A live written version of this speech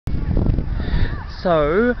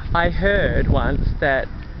So I heard once that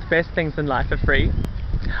the best things in life are free.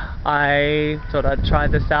 I thought I'd try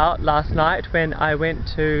this out last night when I went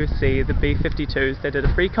to see the B-52s. They did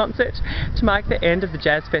a free concert to mark the end of the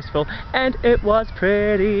jazz festival, and it was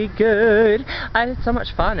pretty good. I had so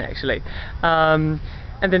much fun, actually. And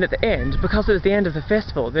then at the end, because it was the end of the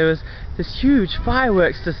festival, there was this huge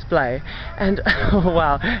fireworks display, and oh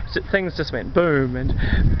wow, things just went boom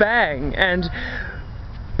and bang and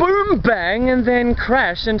boom bang and then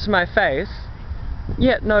crash into my face.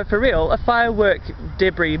 Yeah, no, for real, a firework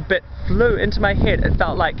debris bit flew into my head. It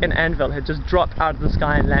felt like an anvil had just dropped out of the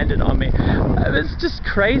sky and landed on me. It was just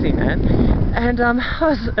crazy, man. And I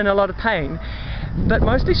was in a lot of pain, but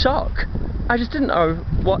mostly shock. I just didn't know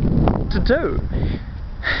what to do.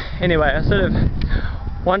 Anyway, I sort of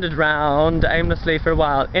wandered around aimlessly for a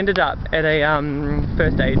while, ended up at a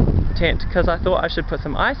first aid tent because I thought I should put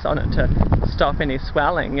some ice on it to stop any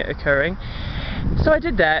swelling occurring. So I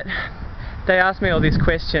did that. They asked me all these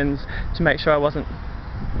questions to make sure I wasn't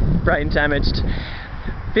brain damaged.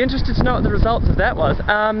 Be interested to know what the results of that was.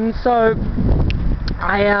 So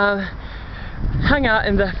I hung out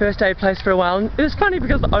in the first aid place for a while, and it was funny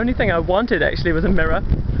because the only thing I wanted actually was a mirror.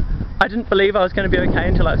 I didn't believe I was going to be okay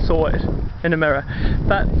until I saw it in a mirror.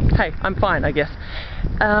 But hey, I'm fine, I guess.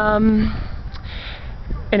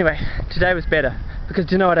 Anyway, today was better. Because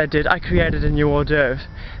do you know what I did? I created a new hors d'oeuvre.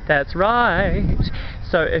 That's right.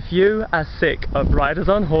 So if you are sick of riders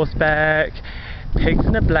on horseback, pigs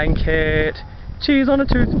in a blanket, cheese on a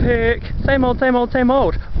toothpick, same old, same old, same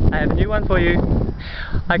old, I have a new one for you.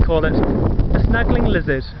 I call it the snuggling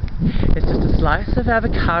lizard. It's just a slice of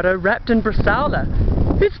avocado wrapped in bresaola.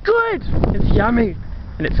 It's good, it's yummy,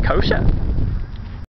 and it's kosher.